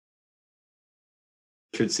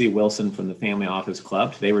Richard C. Wilson from the Family Office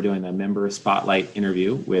Club. Today we're doing a member spotlight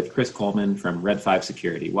interview with Chris Coleman from Red 5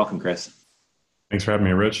 Security. Welcome, Chris. Thanks for having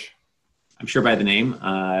me, Rich. I'm sure by the name,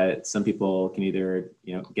 some people can either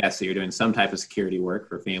guess that you're doing some type of security work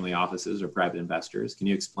for family offices or private investors. Can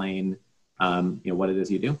you explain what it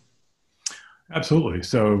is you do? Absolutely.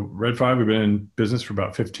 So Red 5, we've been in business for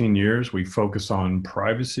about 15 years. We focus on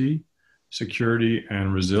privacy, security,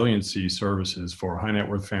 and resiliency services for high net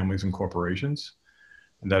worth families and corporations.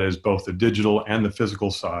 And that is both the digital and the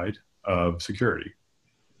physical side of security.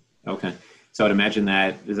 Okay. So I'd imagine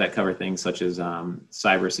does that cover things such as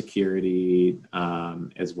cybersecurity,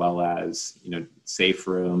 as well as, safe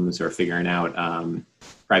rooms or figuring out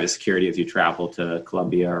private security as you travel to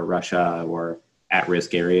Colombia or Russia or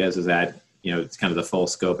at-risk areas? Is that, it's kind of the full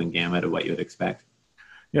scope and gamut of what you would expect?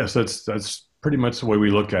 Yes, that's pretty much the way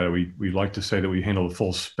we look at it. We like to say that we handle the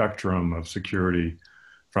full spectrum of security,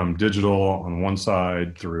 from digital on one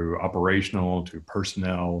side through operational to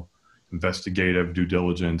personnel, investigative, due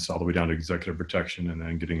diligence, all the way down to executive protection, and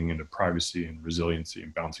then getting into privacy and resiliency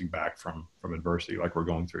and bouncing back from adversity like we're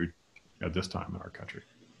going through at this time in our country.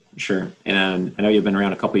 Sure. And I know you've been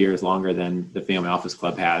around a couple of years longer than the Family Office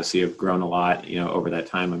Club has, so you've grown a lot, over that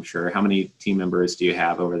time, I'm sure. How many team members do you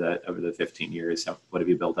have over the 15 years? What have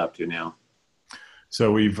you built up to now?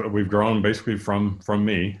 So we've grown basically from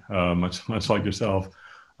me, much like yourself.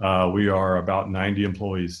 We are about 90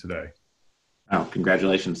 employees today. Oh,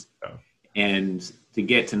 congratulations. Yeah. And to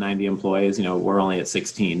get to 90 employees, we're only at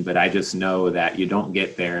 16, but I just know that you don't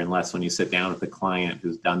get there unless when you sit down with a client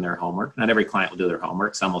who's done their homework. Not every client will do their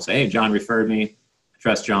homework. Some will say, hey, John referred me. I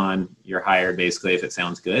trust John. You're hired, basically, if it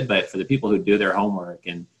sounds good. But for the people who do their homework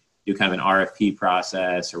and do kind of an RFP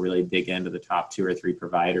process or really dig into the top 2 or 3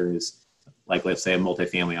 providers, like let's say a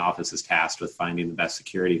multifamily office is tasked with finding the best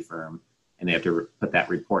security firm, and they have to put that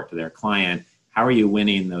report to their client. How are you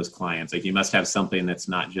winning those clients? Like, you must have something that's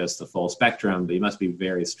not just the full spectrum, but you must be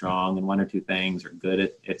very strong in 1 or 2 things, or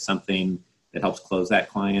good at something that helps close that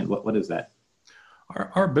client. What is that?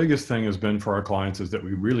 Our biggest thing has been for our clients is that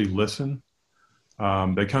we really listen.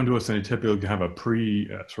 They come to us and they typically have a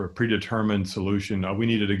predetermined solution. We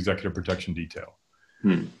need an executive protection detail.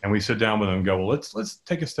 And we sit down with them and go, well, let's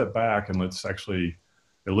take a step back and let's actually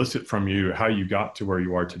elicit from you how you got to where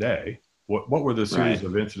you are today. What were the series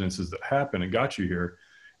of incidences that happened and got you here?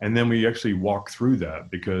 And then we actually walk through that,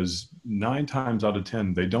 because 9 times out of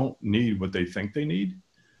 10, they don't need what they think they need.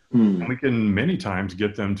 And we can many times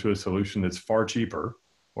get them to a solution that's far cheaper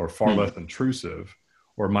or far less intrusive,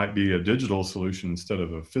 or it might be a digital solution instead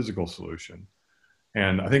of a physical solution.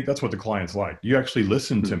 And I think that's what the clients like. You actually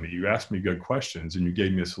listened to me. You asked me good questions and you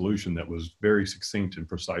gave me a solution that was very succinct and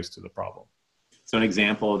precise to the problem. So an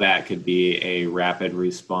example of that could be a rapid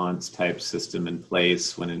response type system in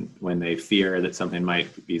place when they fear that something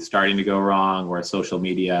might be starting to go wrong, or social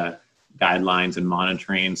media guidelines and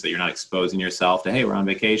monitoring so that you're not exposing yourself to, hey, we're on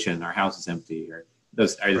vacation, our house is empty, or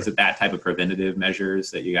is it that type of preventative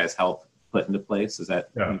measures that you guys help put into place? Is that?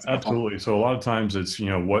 Yeah, absolutely. So a lot of times it's,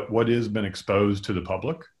 what has been exposed to the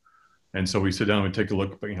public. And so we sit down and we take a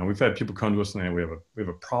look, but we've had people come to us and we have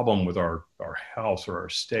a problem with our house or our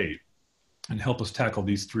state, and help us tackle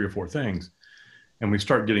these 3 or 4 things. And we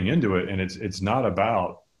start getting into it, and it's not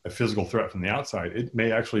about a physical threat from the outside. It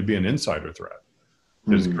may actually be an insider threat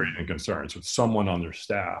that is creating concerns with someone on their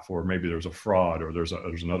staff, or maybe there's a fraud, or there's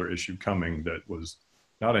another issue coming that was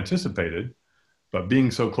not anticipated. But being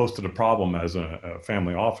so close to the problem as a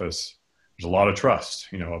family office, there's a lot of trust,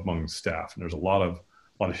 among staff, and there's a lot of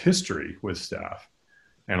history with staff.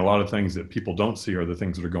 And a lot of things that people don't see are the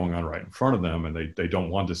things that are going on right in front of them, and they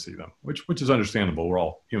don't want to see them, which is understandable. We're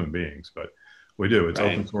all human beings, but we do. It's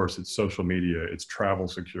open source, it's social media, it's travel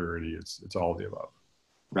security, it's all of the above.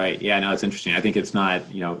 Right. Yeah, no, it's interesting. I think it's not,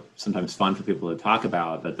 sometimes fun for people to talk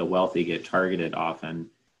about, but the wealthy get targeted often.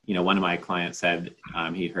 One of my clients said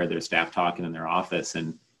he heard their staff talking in their office,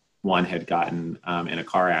 and one had gotten in a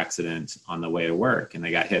car accident on the way to work, and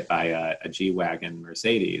they got hit by a G-Wagon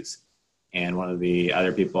Mercedes. And one of the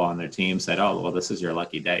other people on their team said, oh, well, this is your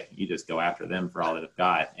lucky day. You just go after them for all that they've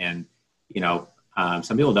got. And,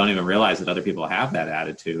 some people don't even realize that other people have that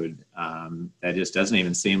attitude. That just doesn't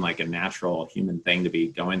even seem like a natural human thing to be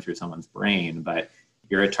going through someone's brain. But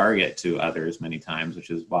you're a target to others many times, which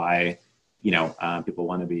is why, people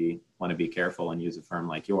want to be careful and use a firm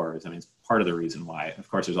like yours. I mean, it's part of the reason why. Of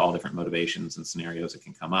course, there's all different motivations and scenarios that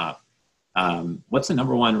can come up. What's the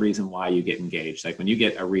number one reason why you get engaged? Like, when you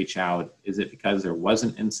get a reach out, is it because there was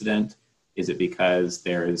an incident? Is it because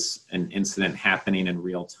there's an incident happening in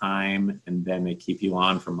real time and then they keep you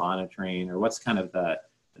on for monitoring? Or what's kind of the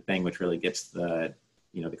thing which really gets the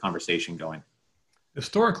conversation going?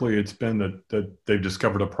 Historically, it's been that they've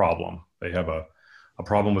discovered a problem. They have a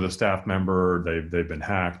problem with a staff member. They've been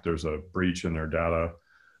hacked. There's a breach in their data.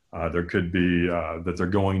 There could be that they're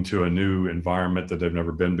going to a new environment that they've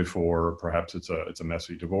never been before. Perhaps it's a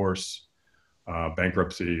messy divorce,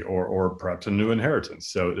 bankruptcy, or perhaps a new inheritance.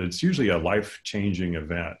 So it's usually a life-changing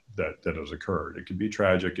event that has occurred. It could be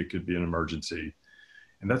tragic. It could be an emergency.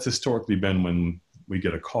 And that's historically been when we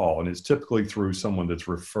get a call. And it's typically through someone that's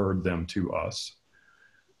referred them to us.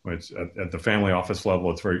 It's at the family office level,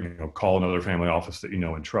 it's very, call another family office that you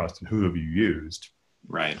know and trust, and who have you used?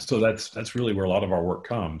 Right. So that's really where a lot of our work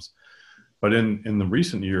comes. But in the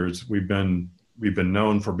recent years, we've been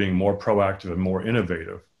known for being more proactive and more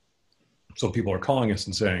innovative. So people are calling us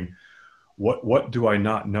and saying, what do I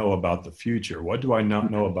not know about the future? What do I not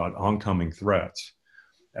know about oncoming threats?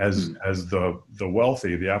 As the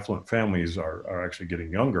wealthy, the affluent families are actually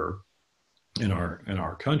getting younger in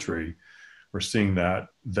our country, we're seeing that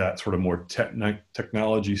sort of more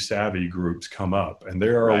technology savvy groups come up, and they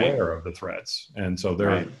are aware of the threats. And so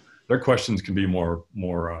their questions can be more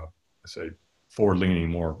say forward leaning,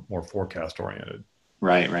 more forecast oriented.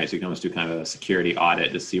 Right. So you can almost do kind of a security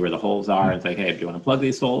audit to see where the holes are. It's like, hey, do you want to plug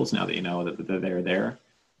these holes now that you know that they're there,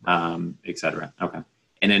 et cetera. Okay.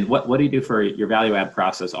 And then what do you do for your value add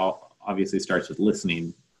process? Obviously starts with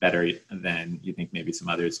listening better than you think maybe some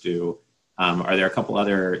others do. Are there a couple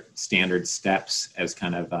other standard steps as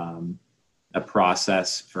kind of a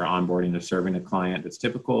process for onboarding or serving a client that's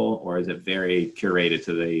typical, or is it very curated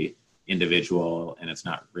to the individual and it's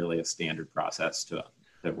not really a standard process to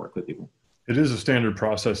work with people? It is a standard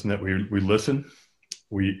process in that we listen,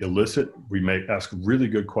 we elicit, we ask really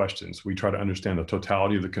good questions. We try to understand the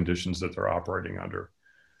totality of the conditions that they're operating under.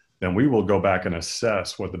 Then we will go back and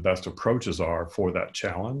assess what the best approaches are for that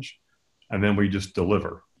challenge. And then we just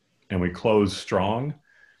deliver. And we close strong,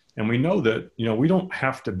 and we know that we don't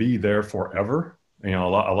have to be there forever. A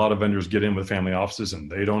lot of vendors get in with family offices and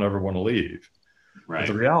they don't ever want to leave. Right.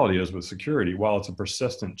 But the reality is, with security, while it's a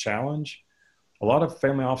persistent challenge, a lot of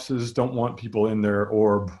family offices don't want people in their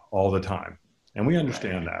orb all the time, and we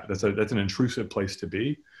understand that. That's an intrusive place to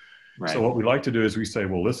be. Right. So what we like to do is we say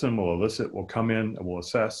we'll listen, we'll elicit, we'll come in, and we'll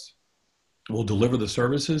assess, we'll deliver the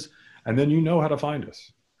services, and then you know how to find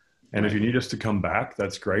us. And if you need us to come back,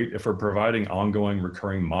 that's great. If we're providing ongoing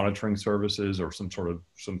recurring monitoring services or some sort of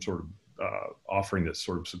offering that's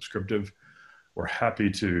sort of subscriptive, we're happy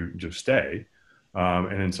to just stay.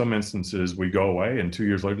 And in some instances, we go away, and 2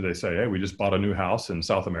 years later they say, hey, we just bought a new house in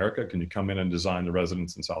South America. Can you come in and design the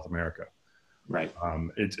residence in South America? Right.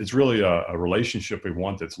 It's really a relationship we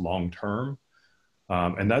want that's long-term.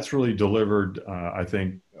 And that's really delivered, I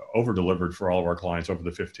think, over-delivered for all of our clients over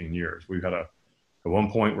the 15 years. We've had at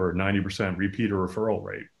one point, we're at 90% repeat or referral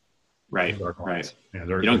rate. Right. Yeah,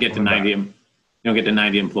 you don't get to 90. You don't get to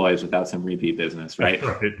 90 employees without some repeat business, right?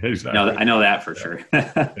 Right. Exactly. No, I know that for sure.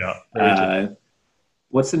 Yeah.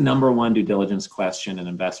 What's the number one due diligence question an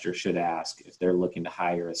investor should ask if they're looking to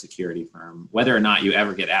hire a security firm? Whether or not you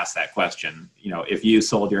ever get asked that question, if you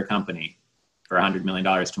sold your company for $100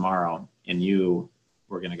 million tomorrow and you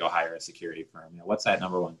were going to go hire a security firm, what's that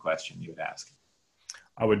number one question you would ask?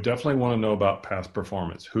 I would definitely want to know about past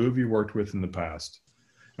performance. Who have you worked with in the past?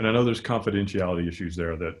 And I know there's confidentiality issues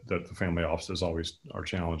there that the family offices always are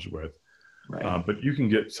challenged with. Right. But you can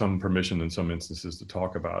get some permission in some instances to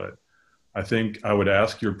talk about it. I think I would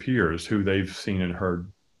ask your peers who they've seen and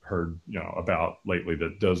heard about lately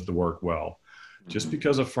that does the work well. Mm-hmm. Just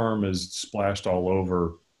because a firm is splashed all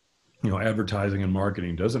over, advertising and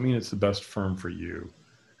marketing doesn't mean it's the best firm for you.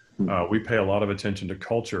 Mm-hmm. We pay a lot of attention to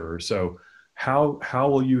culture. So how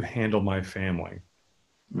will you handle my family?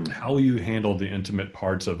 Mm-hmm. How will you handle the intimate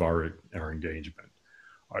parts of our engagement?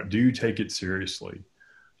 Do you take it seriously?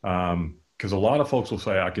 Because a lot of folks will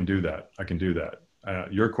say, I can do that. I can do that.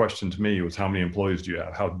 Your question to me was, how many employees do you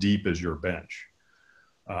have? How deep is your bench?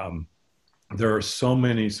 There are so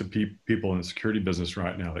many people in the security business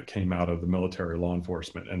right now that came out of the military, law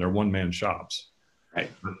enforcement, and they're one-man shops. Right.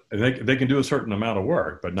 And they can do a certain amount of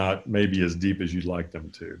work, but not maybe as deep as you'd like them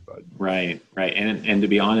to. But right. And to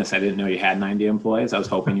be honest, I didn't know you had 90 employees. I was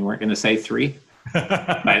hoping you weren't going to say 3. But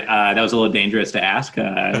that was a little dangerous to ask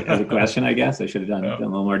as a question, I guess. I should have done a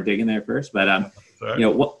little more digging there first. But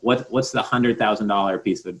what's the $100,000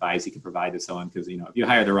 piece of advice you could provide to someone? Because if you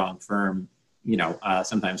hire the wrong firm,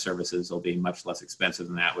 sometimes services will be much less expensive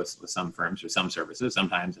than that with some firms or some services.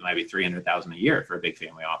 Sometimes it might be $300,000 a year for a big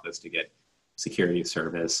family office to get security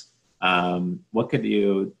service. What could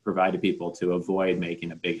you provide to people to avoid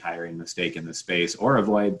making a big hiring mistake in this space, or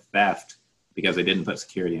avoid theft because they didn't put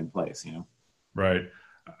security in place? Right.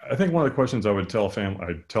 I think one of the questions I tell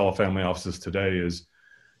family offices today is,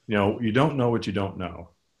 you don't know what you don't know.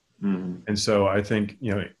 Mm-hmm. And so I think,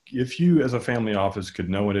 if you as a family office could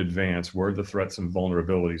know in advance where the threats and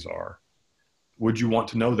vulnerabilities are, would you want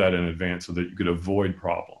to know that in advance so that you could avoid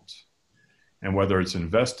problems? And whether it's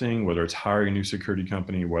investing, whether it's hiring a new security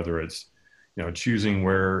company, whether it's, choosing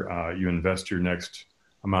where you invest your next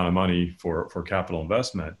amount of money for capital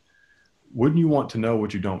investment, wouldn't you want to know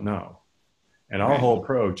what you don't know? And our Right. whole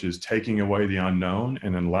approach is taking away the unknown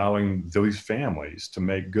and allowing those families to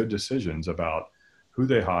make good decisions about who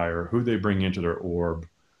they hire, who they bring into their orb,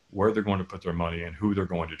 where they're going to put their money, and who they're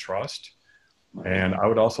going to trust. Right. And I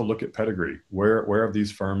would also look at pedigree. Where have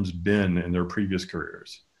these firms been in their previous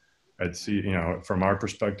careers? I'd see, from our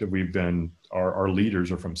perspective, our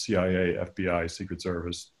leaders are from CIA, FBI, Secret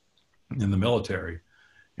Service, in the military,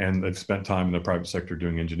 and they've spent time in the private sector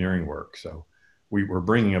doing engineering work. So we're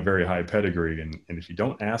bringing a very high pedigree. And if you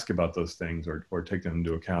don't ask about those things or take them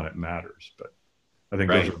into account, it matters. But I think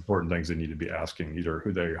Right. those are important things they need to be asking, either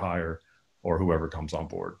who they hire or whoever comes on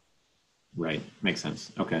board. Right. Makes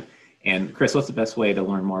sense. Okay. And Chris, what's the best way to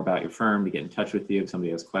learn more about your firm, to get in touch with you if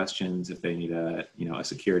somebody has questions, if they need a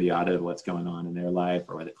security audit of what's going on in their life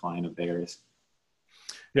or with a client of theirs?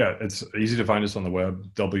 Yeah, it's easy to find us on the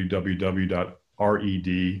web,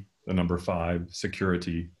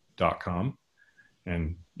 www.red5security.com.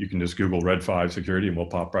 And you can just Google Red 5 Security and we'll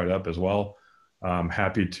pop right up as well. I'm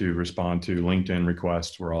happy to respond to LinkedIn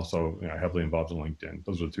requests. We're also heavily involved in LinkedIn.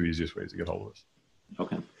 Those are the two easiest ways to get hold of us.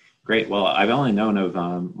 Okay, great. Well, I've only known of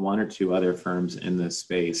one or two other firms in this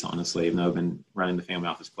space, honestly, even though I've been running the Family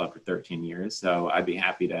Office Club for 13 years. So I'd be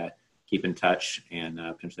happy to keep in touch and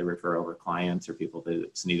potentially refer over clients or people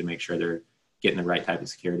that just need to make sure they're getting the right type of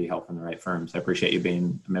security help from the right firms. I appreciate you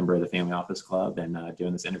being a member of the Family Office Club and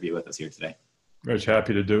doing this interview with us here today. Rich,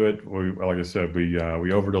 happy to do it. Like I said, we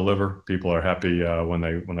over deliver. People are happy when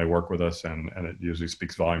they work with us, and it usually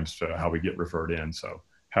speaks volumes to how we get referred in. So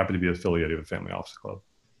happy to be affiliated with Family Office Club.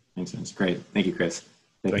 Makes sense. Great. Thank you, Chris.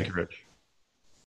 Thank you, Rich.